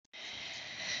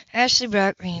Ashley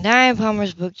Brock reading Diane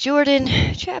Palmer's book Jordan,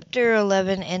 Chapter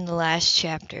 11, and the last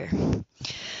chapter.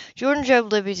 Jordan drove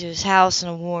Libby to his house in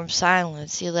a warm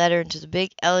silence. He led her into the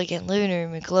big, elegant living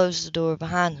room and closed the door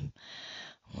behind them.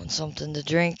 Want something to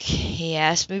drink? He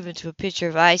asked, moving to a pitcher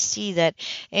of iced tea that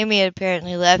Amy had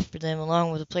apparently left for them,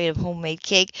 along with a plate of homemade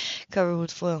cake covered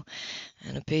with foil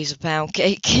and a piece of pound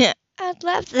cake. I'd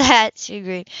love that, she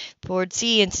agreed. Poured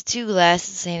tea into 2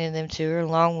 glasses, handed them to her,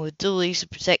 along with doilies to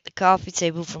protect the coffee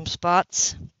table from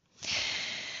spots.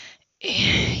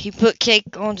 He put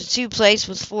cake onto 2 plates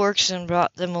with forks and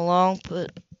brought them along,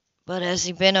 but as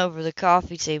he bent over the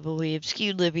coffee table, he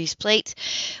eschewed Libby's plate.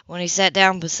 When he sat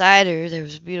down beside her, there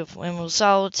was a beautiful emerald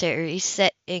solitaire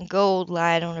set in gold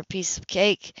lying on her piece of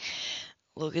cake.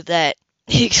 Look at that,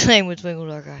 he exclaimed with twinkling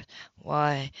dark eyes.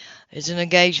 Why, it's an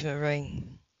engagement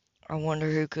ring. I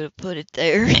wonder who could have put it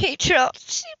there. He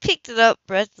dropped. She picked it up,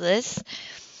 breathless.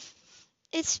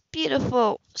 It's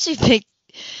beautiful.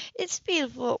 It's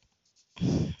beautiful,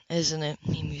 isn't it?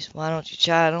 He mused. Why don't you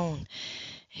try it on?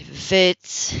 If it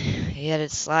fits, he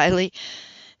added slyly,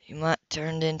 you might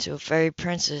turn into a fairy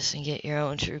princess and get your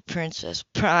own true princess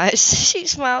prize. She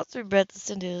smiled through breathless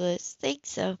endurance. Think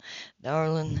so,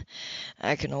 darling?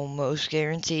 I can almost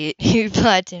guarantee it, he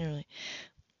replied tenderly.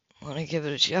 Want to give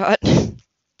it a shot?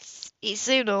 He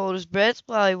seemed to hold his breath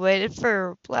while he waited for a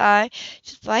reply.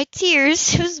 Just by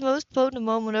tears, it was the most potent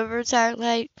moment of her entire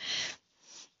life.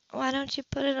 Why don't you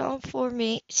put it on for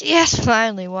me? She asked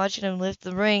finally, watching him lift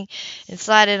the ring and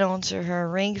slide it onto her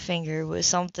ring finger with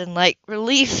something like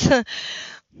relief.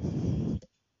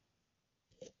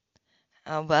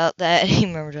 How about that? He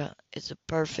murmured. It's a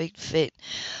perfect fit,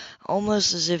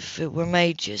 almost as if it were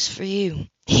made just for you.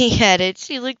 He added.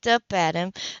 She looked up at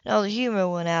him, and all the humor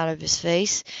went out of his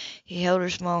face. He held her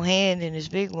small hand in his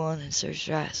big one and searched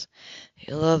her eyes.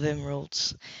 You love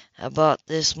emeralds. I bought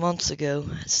this months ago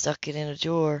and stuck it in a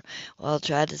drawer while I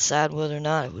tried to decide whether or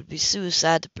not it would be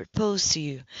suicide to propose to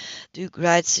you. Duke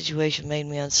Wright's situation made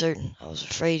me uncertain. I was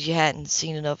afraid you hadn't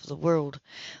seen enough of the world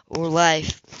or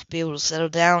life to be able to settle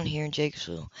down here in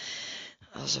Jacobsville.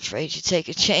 I was afraid you'd take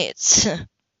a chance.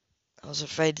 I was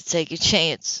afraid to take a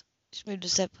chance. She moved a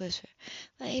step closer.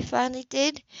 But he finally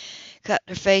did? Cut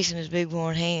her face in his big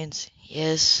worn hands.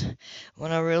 Yes,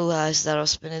 when I realized that I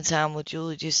was spending time with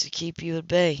Julie just to keep you at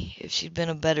bay. If she'd been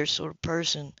a better sort of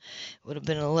person, it would have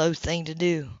been a low thing to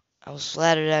do. I was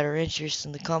flattered at her interest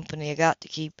in the company I got to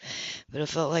keep, but I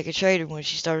felt like a traitor when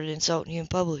she started insulting you in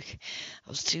public. I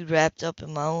was too wrapped up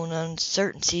in my own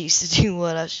uncertainties to do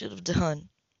what I should have done.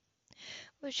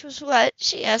 Which was what?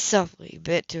 She asked softly. He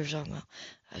bent to her soft mouth.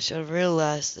 I should have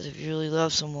realized that if you really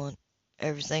love someone,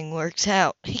 everything works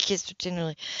out. He kissed her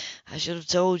tenderly. I should have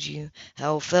told you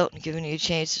how it felt and given you a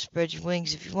chance to spread your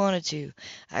wings if you wanted to.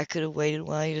 I could have waited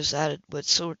while you decided what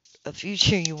sort of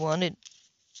future you wanted.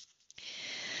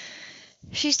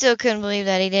 She still couldn't believe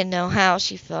that he didn't know how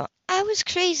she felt. I was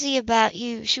crazy about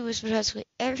you, she whispered huskily.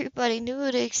 Everybody knew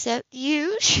it except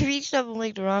you. She reached up and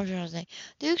licked her arms around his neck.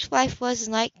 Duke's wife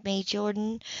wasn't like me,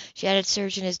 Jordan, she added,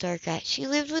 searching his dark eyes. She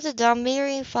lived with a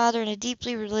domineering father and a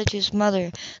deeply religious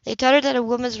mother. They taught her that a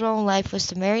woman's role in life was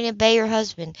to marry and obey her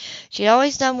husband. She had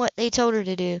always done what they told her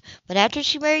to do, but after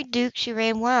she married Duke, she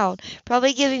ran wild,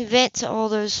 probably giving vent to all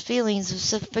those feelings of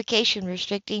suffocation,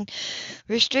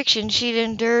 restriction she'd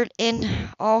endured in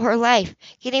all her life.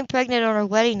 Getting pregnant on her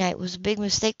wedding night was a big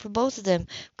mistake for both of them,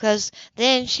 because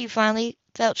then she finally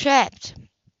felt trapped.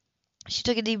 She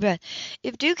took a deep breath.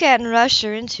 If Duke hadn't rushed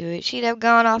her into it, she'd have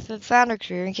gone off and found her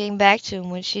career and came back to him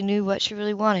when she knew what she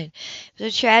really wanted. It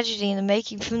was a tragedy in the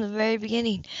making from the very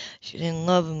beginning. She didn't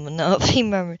love him enough, he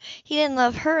murmured. He didn't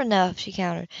love her enough, she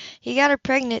countered. He got her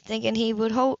pregnant thinking it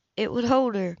would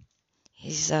hold her.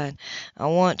 He sighed. I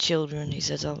want children, he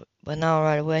said softly, but not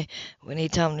right away. We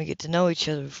need time to get to know each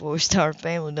other before we start a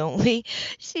family, don't we?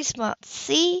 She smiled.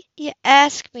 See, you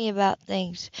ask me about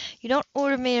things. You don't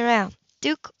order me around.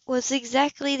 Duke was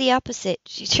exactly the opposite.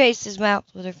 She traced his mouth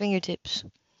with her fingertips.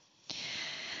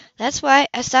 That's why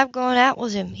I stopped going out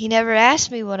with him. He never asked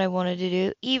me what I wanted to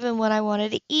do, even when I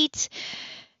wanted to eat.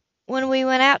 When we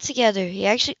went out together, he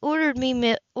actually ordered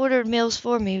meals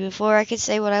for me before I could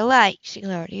say what I liked, she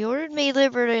glowered. He ordered me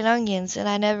liver and onions, and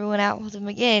I never went out with him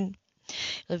again. He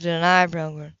lifted an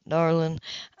eyebrow. Darling,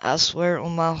 I swear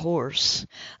on my horse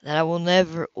that I will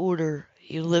never order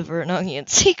you liver and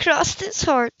onions. He crossed his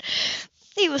heart.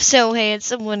 He was so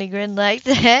handsome when he grinned like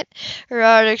that. Her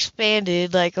heart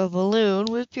expanded like a balloon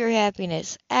with pure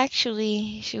happiness.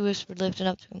 Actually, she whispered, lifting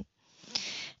up to him,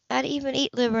 I'd even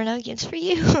eat liver and onions for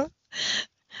you.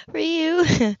 For you.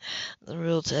 The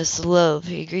real test of love,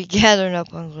 he agreed, gathering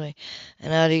up hungrily.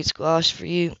 And I'd eat squash for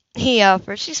you. he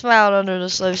offered. She smiled under the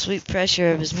slow, sweet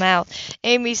pressure of his mouth.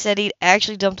 Amy said he'd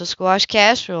actually dumped a squash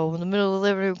casserole in the middle of the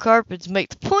living room carpet to make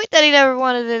the point that he never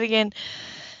wanted it again.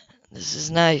 This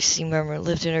is nice, he murmured,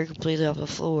 lifting her completely off the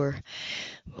floor.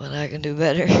 But I can do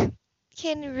better.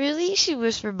 Can you really? She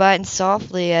whispered, biting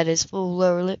softly at his full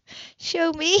lower lip.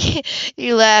 Show me.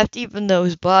 He laughed, even though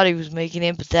his body was making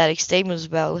emphatic statements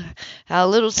about how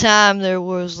little time there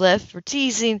was left for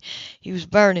teasing. He was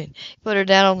burning. He put her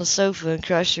down on the sofa and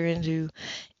crushed her into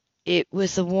it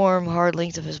with the warm, hard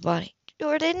length of his body.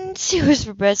 Jordan, she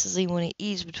whispered breathlessly when he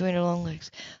eased between her long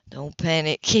legs. Don't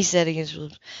panic, he said against her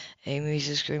lips. Amy used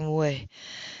to scream away.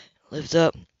 Lift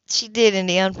up. She did, and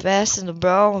he unfastened the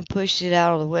bra and pushed it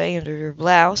out of the way under her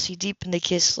blouse. He deepened the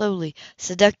kiss slowly,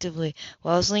 seductively,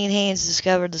 while his lean hands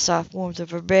discovered the soft warmth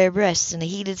of her bare breasts in a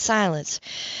heated silence.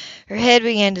 Her head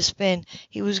began to spin.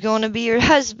 He was going to be her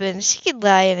husband. She could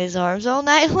lie in his arms all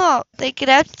night long. They could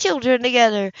have children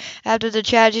together. After the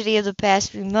tragedy of the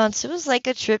past few months, it was like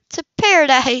a trip to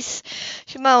paradise.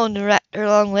 She moaned and wrapped her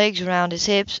long legs around his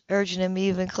hips, urging him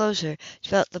even closer. She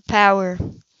felt the power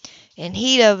and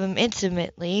heat of him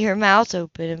intimately, her mouth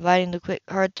open, inviting the quick,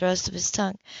 hard thrust of his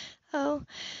tongue. Oh,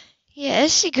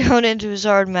 yes, she groaned into his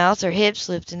hard mouth, her hips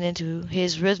lifting into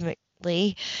his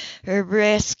rhythmically, her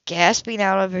breath gasping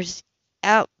out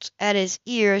at his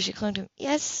ear as she clung to him.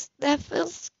 Yes, that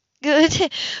feels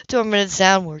good. Tormented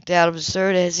sound worked out of his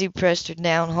throat as he pressed her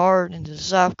down hard into the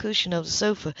soft cushion of the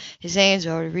sofa, his hands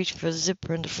already reaching for the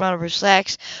zipper in the front of her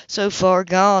slacks, so far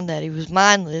gone that he was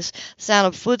mindless. The sound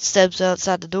of footsteps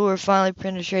outside the door finally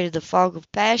penetrated the fog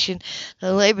of passion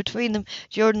that lay between them.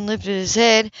 Jordan lifted his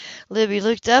head. Libby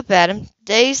looked up at him,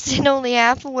 dazed and only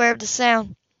half aware of the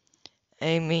sound.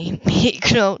 Amy, he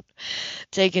groaned,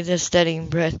 taking a steadying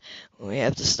breath. We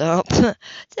have to stop. Tell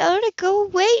her to go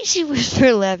away, she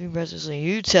whispered, laughing breathlessly.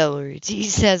 You tell her. He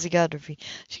teased as he got her feet.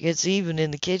 She gets even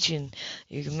in the kitchen.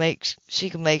 She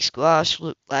can make squash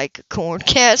look like a corn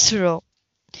casserole.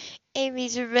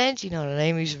 Amy's revenge. You know that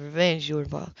Amy's revenge, Jordan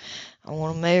Bob. I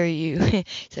want to marry you. He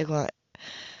said quiet.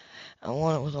 I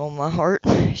want it with all my heart.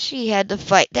 She had to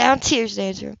fight down tears to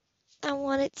answer him. I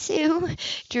want it too.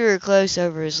 Drew her close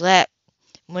over his lap.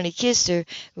 When he kissed her, it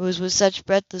was with such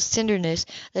breathless tenderness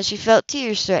that she felt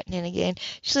tears threatening again.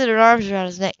 She slid her arms around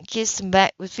his neck and kissed him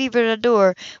back with fevered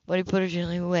ardor, but he put her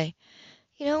gently away.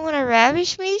 You don't want to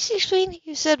ravish me, she exclaimed.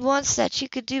 You said once that you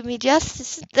could do me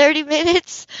justice in 30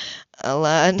 minutes. I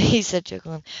lied, he said,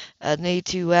 chuckling. I'd need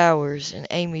 2 hours, and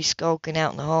Amy skulking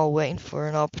out in the hall waiting for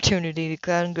an opportunity to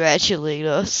congratulate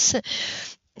us.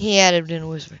 He added in a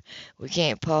whisper, we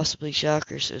can't possibly shock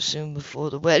her so soon before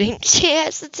the wedding. She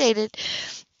hesitated.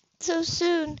 So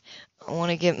soon. I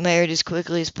want to get married as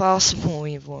quickly as possible.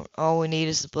 All we need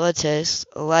is the blood test,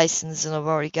 a license, and I've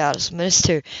already got us a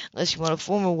minister. Unless you want a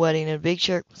formal wedding in a big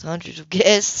church with hundreds of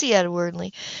guests, he added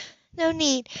wordly. No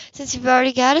need, since you've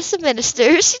already got us a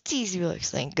minister. She teased me, like,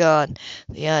 thank God.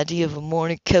 The idea of a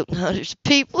morning coat and hundreds of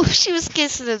people. She was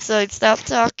kissing him, so he'd stopped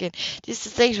talking. Just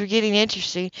as things were getting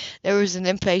interesting, there was an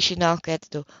impatient knock at the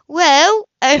door. Well,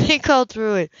 Amy called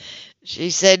through it. She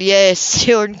said yes.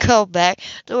 Jordan called back.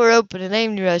 The door opened and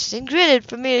Amy rushed in, grinning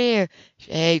from ear to ear.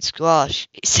 She hates squash.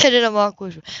 He said in a mock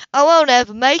whisper. I won't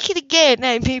ever make it again,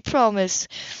 Amy promised.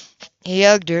 He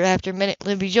hugged her. After a minute,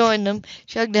 Libby joined them.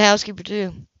 She hugged the housekeeper,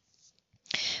 too.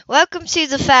 Welcome to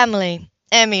the family.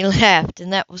 Emmy laughed,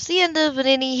 and that was the end of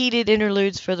any heated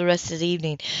interludes for the rest of the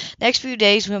evening. Next few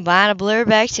days went by in a blur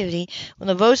of activity. When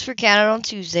the votes were counted on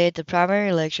Tuesday at the primary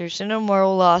election, Senator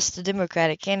Morrill lost the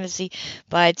Democratic candidacy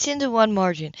by a 10-1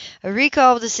 margin. A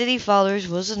recall of the city followers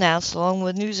was announced, along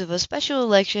with news of a special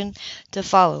election to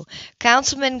follow.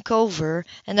 Councilman Culver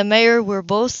and the mayor were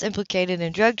both implicated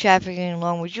in drug trafficking,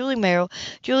 along with Julie Merrill.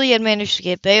 Julie had managed to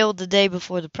get bailed the day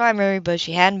before the primary, but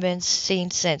she hadn't been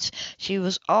seen since. She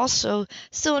was also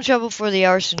still in trouble for the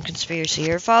arson conspiracy.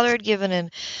 Her father had given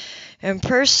an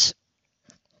impressive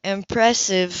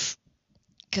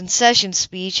concession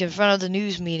speech in front of the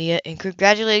news media and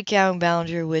congratulated Calvin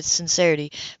Ballinger with sincerity.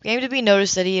 It came to be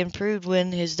noticed that he improved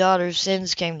when his daughter's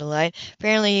sins came to light.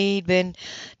 Apparently he'd been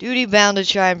duty-bound to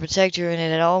try and protect her, and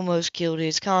it had almost killed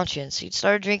his conscience. He'd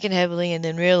started drinking heavily and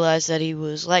then realized that he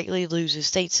was likely to lose his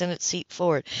state senate seat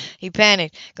for it. He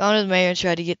panicked, gone to the mayor, and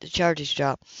tried to get the charges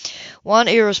dropped. One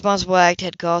irresponsible act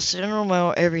had cost Senator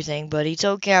Morrill everything, but he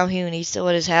told Calhoun he still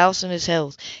had his house and his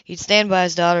health. He'd stand by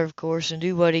his daughter, of course, and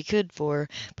do what he could for her.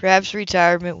 Perhaps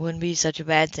retirement wouldn't be such a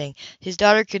bad thing. His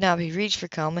daughter could not be reached for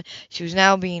comment. She was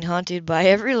now being hunted by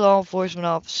every law enforcement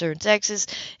officer in Texas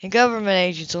and government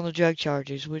agents on the drug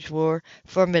charges, which were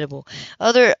formidable.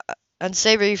 Other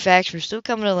unsavory facts were still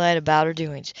coming to light about her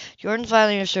doings. Jordan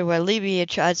finally understood why Libby had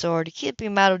tried so hard to keep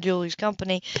him out of Julie's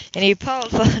company, and he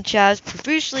apologized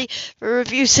profusely for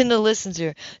refusing to listen to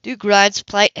her. Duke Wright's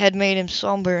plight had made him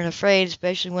somber and afraid,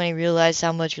 especially when he realized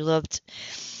how much he loved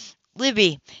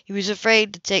Libby. He was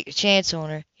afraid to take a chance on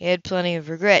her. He had plenty of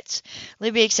regrets.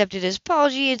 Libby accepted his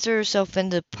apology and threw herself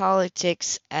into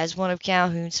politics as one of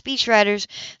Calhoun's speechwriters,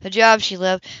 a job she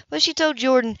loved, but she told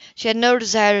Jordan she had no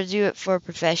desire to do it for a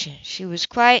profession. She was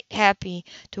quite happy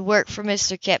to work for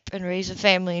Mr. Kemp and raise a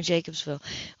family in Jacobsville.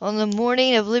 On the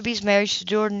morning of Libby's marriage to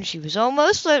Jordan, she was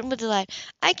almost floating with delight.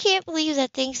 "I can't believe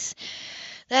that things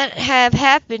that have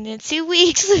happened in 2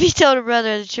 weeks," Libby told her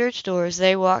brother at the church door as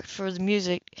they waited for the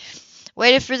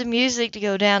music to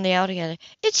go down the aisle together.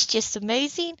 "It's just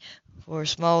amazing." "For a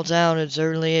small town, it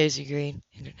certainly is," he agreed.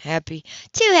 "Happy?"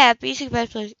 "Too happy," she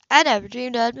congratulated. "I never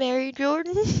dreamed I'd marry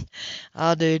Jordan."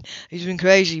 "I did. He's been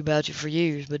crazy about you for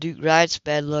years, but Duke Wright's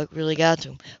bad luck really got to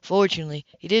him. Fortunately,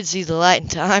 he did see the light in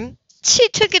time." She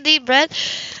took a deep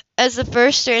breath as the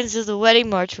first strains of the wedding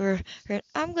march were heard.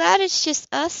 "I'm glad it's just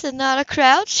us and not a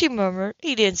crowd," she murmured.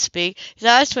 He didn't speak. His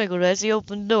eyes twinkled as he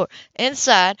opened the door.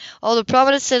 Inside, all the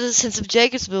prominent citizens of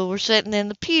Jacobsville were sitting in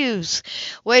the pews,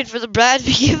 waiting for the bride to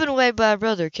be given away by her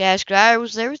brother. Cash Grier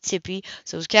was there with Tippy,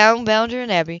 so was Calhoun Ballinger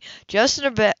and Abby,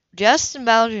 Justin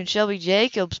Ballinger and Shelby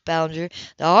Jacobs Ballinger,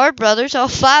 the Hart brothers, all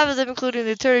five of them, including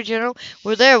the Attorney General,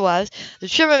 were their wives, the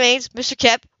Trimmermains, Mr.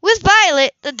 Kemp, with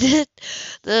Violet,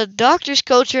 the Doctors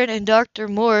Coltrane and Dr.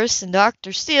 Morris and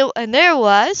Dr. Steele and their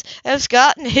wives, F.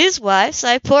 Scott and his wife,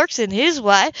 Cy Parks and his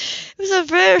wife. It was a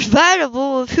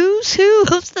veritable who's who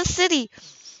of the city.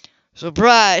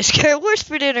 "Surprise!" Carol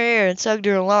whispered in her ear and tugged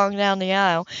her along down the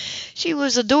aisle. She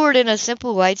was adored in a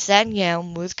simple white satin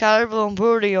gown, with colorful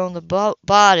embroidery on the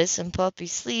bodice and puffy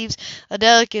sleeves, a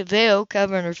delicate veil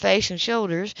covering her face and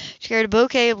shoulders. She carried a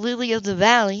bouquet of lily of the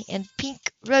valley and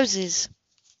pink roses.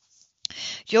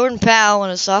 Jordan Powell,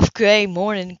 in a soft gray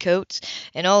morning coat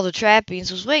and all the trappings,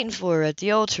 was waiting for her at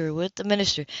the altar with the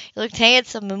minister. He looked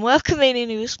handsome and welcoming, and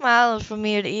he was smiling from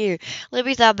ear to ear.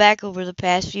 Libby thought back over the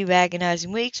past few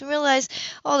agonizing weeks and realized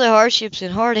all the hardships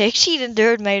and heartaches she'd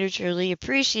endured made her truly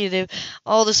appreciative of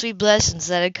all the sweet blessings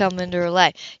that had come into her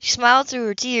life. She smiled through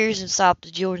her tears and stopped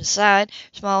at Jordan's side,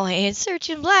 her small hands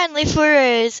searching blindly for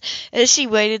hers as she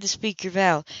waited to speak her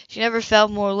vow. She never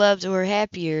felt more loved or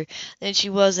happier than she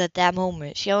was at that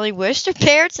moment. She only wished her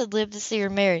parents had lived to see her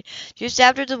married. Just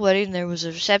after the wedding, there was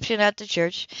a reception at the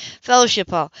church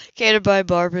fellowship hall, catered by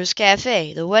Barbara's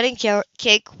Cafe. The wedding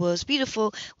cake was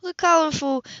beautiful, with a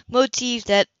colorful motif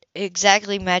that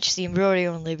exactly matched the embroidery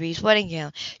on Libby's wedding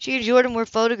gown. She and Jordan were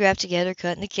photographed together,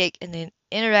 cutting the cake and then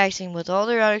interacting with all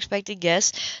their unexpected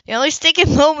guests. The only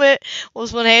sticking moment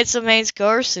was when handsome Haynes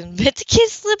Carson bent to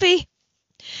kiss Libby.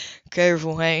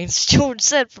 "Careful, Haynes," Jordan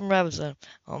said from Robinson.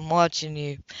 "I'm watching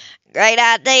you." "Great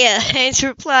idea," Haynes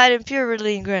replied in pure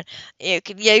relief and grinned. "You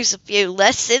could use a few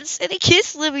lessons," and he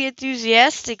kissed Libby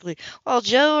enthusiastically, while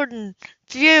Jordan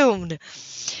fumed.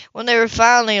 When they were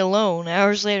finally alone,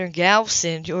 hours later in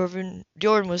Galveston, Jordan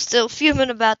was still fuming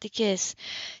about the kiss.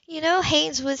 "You know,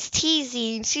 Haynes was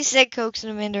teasing," she said, coaxing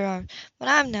him into her arms. "But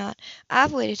I'm not.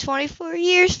 I've waited 24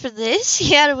 years for this,"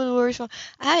 she added with a worried smile.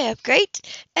 "I have great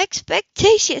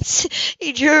expectations."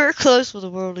 He drew her close with a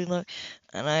worldly look.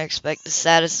 "And I expect to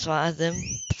satisfy them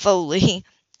fully."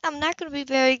 "I'm not going to be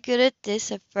very good at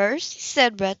this at first," he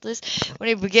said, breathless, when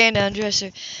he began to undress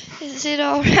her. "Is it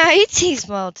all right?" He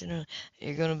smiled tenderly.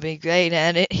 "You're going to be great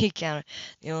at it," he countered.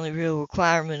 "The only real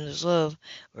requirement is love.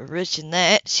 We're rich in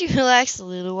that." She relaxed a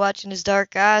little, watching his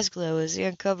dark eyes glow as he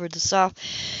uncovered the soft,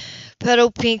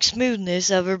 petal-pink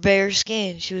smoothness of her bare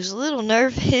skin. She was a little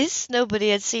nervous. Nobody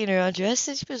had seen her undress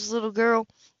since she was a little girl.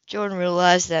 Jordan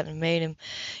realized that and made him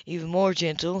even more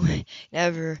gentle. He'd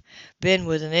never been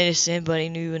with an innocent, but he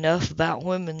knew enough about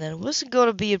women that it wasn't going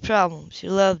to be a problem. She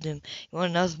loved him. He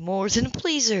wanted nothing more than to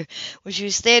please her. When she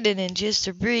was standing in just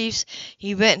her briefs,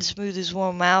 he bent and smoothed his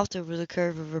warm mouth over the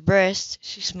curve of her breast.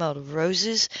 She smelled of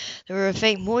roses. There were a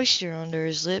faint moisture under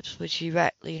his lips, which he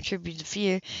rightly attributed to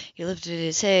fear. He lifted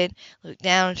his head, looked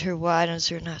down at her wide,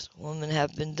 uncertain eyes. "Women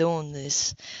have been doing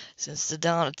this since the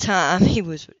dawn of time," he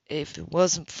whispered. "If it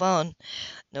wasn't fun,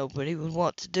 nobody would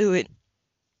want to do it."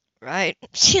 "Right?"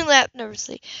 She laughed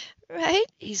nervously. "Right?"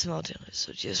 He smiled gently.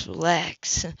 "So just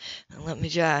relax and let me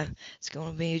drive. It's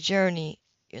going to be a journey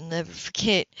you'll never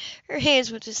forget." Her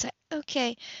hands went to side.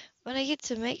 "Okay, but I get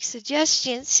to make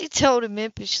suggestions," she told him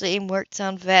impishly, and worked to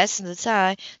unfasten the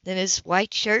tie, then his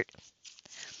white shirt.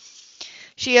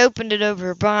 She opened it over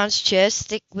her bronze chest,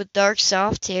 thick with dark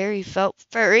soft hair. He felt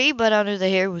furry, but under the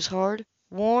hair was hard,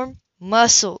 warm,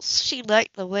 muscles. She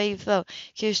liked the way he felt.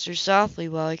 Kissed her softly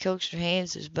while he coaxed her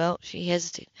hands to his belt. She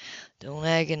hesitated. Don't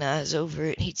agonize over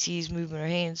it, he teased, moving her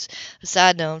hands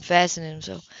aside to unfasten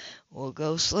himself. We'll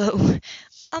go slow.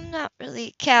 I'm not really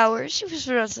a coward, she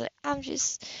whispered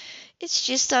honestly. It's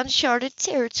just uncharted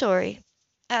territory.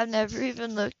 I've never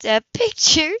even looked at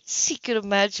pictures. He could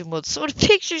imagine what sort of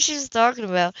pictures she's talking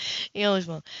about. He only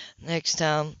smiled. Next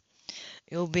time,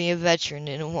 you'll be a veteran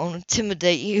and it won't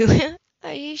intimidate you.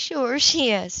 Are you sure?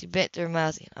 She asked. He bent to her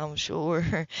mouth. I'm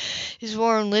sure. His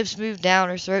warm lips moved down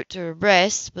her throat to her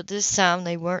breast, but this time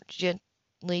they weren't gently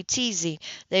teasing.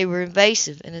 They were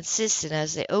invasive and insistent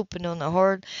as they opened on the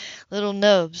hard little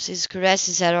nubs his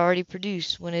caresses had already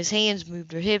produced. When his hands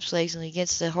moved her hips lazily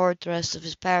against the hard thrust of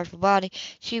his powerful body,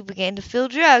 she began to feel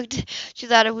drugged. She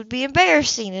thought it would be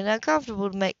embarrassing and uncomfortable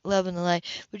to make love in the light,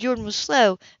 but Jordan was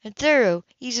slow and thorough,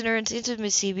 easing her into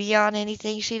intimacy beyond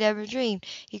anything she'd ever dreamed.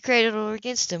 He cradled her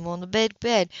against him on the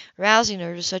bed, rousing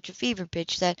her to such a fever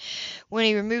pitch that when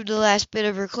he removed the last bit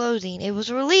of her clothing, it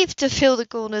was a relief to feel the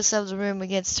coolness of the room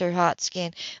against her hot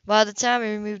skin. By the time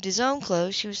he removed his own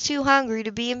clothes, she was too hungry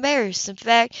to be embarrassed. In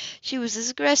fact, she was as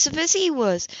aggressive as he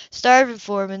was, starving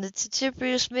for him in the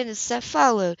tempestuous minutes that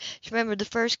followed. She remembered the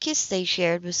first kiss they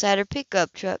shared beside her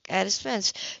pickup truck at his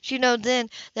fence. She knew then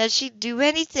that she'd do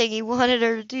anything he wanted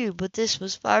her to do, but this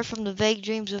was far from the vague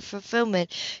dreams of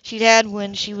fulfillment she'd had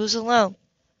when she was alone.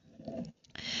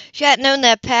 She had known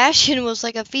that passion was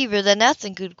like a fever that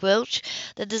nothing could quench.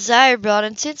 The desire brought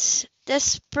intense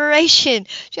desperation.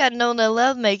 She had known that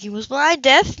love-making was blind,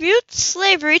 deaf, mute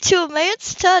slavery to a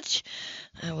man's touch.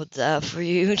 I will die for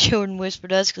you, Jordan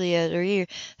whispered huskily at her ear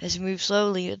as he moved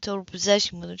slowly into total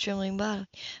possession with her trembling body.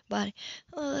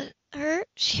 Will it hurt?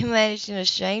 She managed in a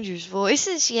stranger's voice,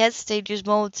 and she hesitated just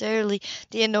momentarily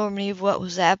the enormity of what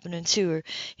was happening to her.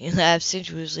 He laughed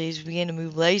sensuously as he began to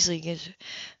move lazily against her.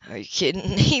 Are you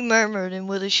kidding? He murmured, and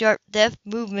with a sharp, deft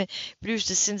movement produced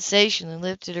a sensation and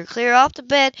lifted her clear off the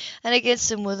bed and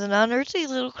against him with an unearthly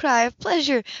little cry of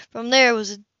pleasure. From there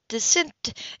was a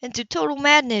descent into total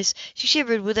madness. She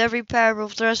shivered with every powerful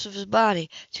thrust of his body.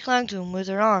 She clung to him with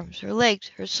her arms, her legs,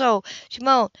 her soul. She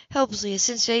moaned helplessly as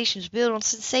sensations built on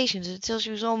sensations until she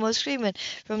was almost screaming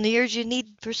from the urgent need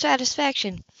for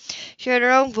satisfaction. She heard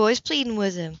her own voice pleading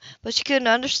with him, but she couldn't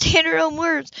understand her own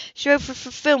words. She strove for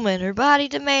fulfillment, her body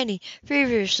demanding,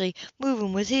 feverishly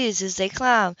moving with his as they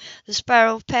climbed the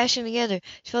spiral of passion together.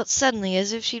 She felt suddenly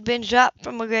as if she'd been dropped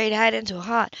from a great height into a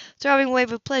hot, throbbing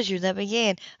wave of pleasure that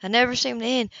began and never seemed to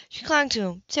end. She clung to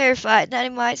him, terrified that he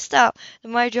might stop, that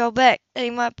he might draw back, that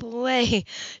he might pull away.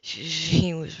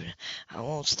 He whispered, I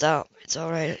won't stop. It's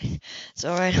all right. It's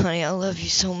all right, honey. I love you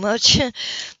so much.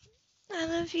 I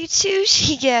love you too,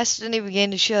 she gasped, and he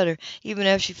began to shudder, even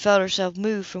as she felt herself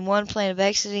move from one plane of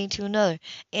ecstasy to another,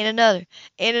 and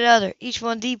another, each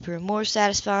one deeper and more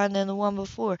satisfying than the one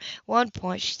before. At one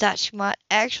point she thought she might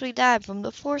actually die from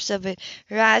the force of it.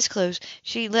 Her eyes closed.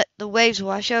 She let the waves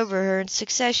wash over her in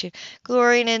succession,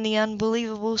 glorying in the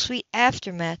unbelievable sweet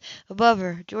aftermath. Above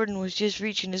her, Jordan was just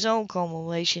reaching his own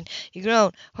culmination. He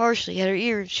groaned harshly at her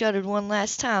ear and shuddered one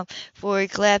last time before he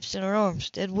collapsed in her arms,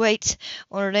 dead weight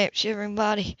on her damp, shivering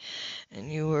body.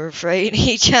 And you were afraid?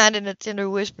 He chimed in a tender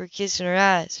whisper, kissing her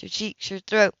eyes, her cheeks, her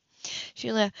throat.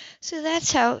 She laughed. So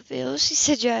that's how it feels, she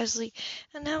said drowsily.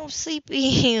 And now I'm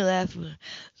sleepy. He laughed.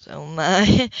 So am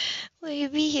I. Will you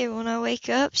be here when I wake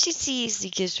up? She teased. He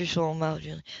kissed her swollen mouth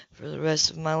gently. For the rest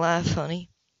of my life, honey.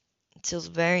 Until the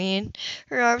very end.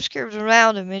 Her arms curved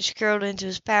around him and she curled into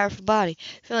his powerful body,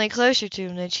 feeling closer to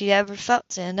him than she'd ever felt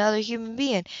to another human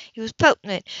being. He was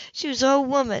potent. She was a whole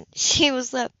woman. She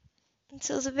was left.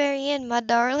 Until the very end, my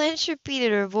darling, she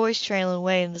repeated, her voice trailing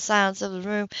away in the silence of the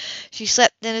room. She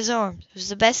slept in his arms. It was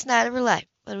the best night of her life,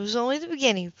 but it was only the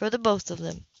beginning for the both of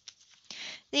them.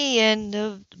 The end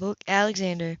of the book,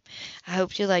 Alexander. I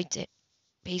hope you liked it.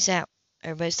 Peace out.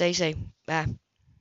 Everybody stay safe. Bye.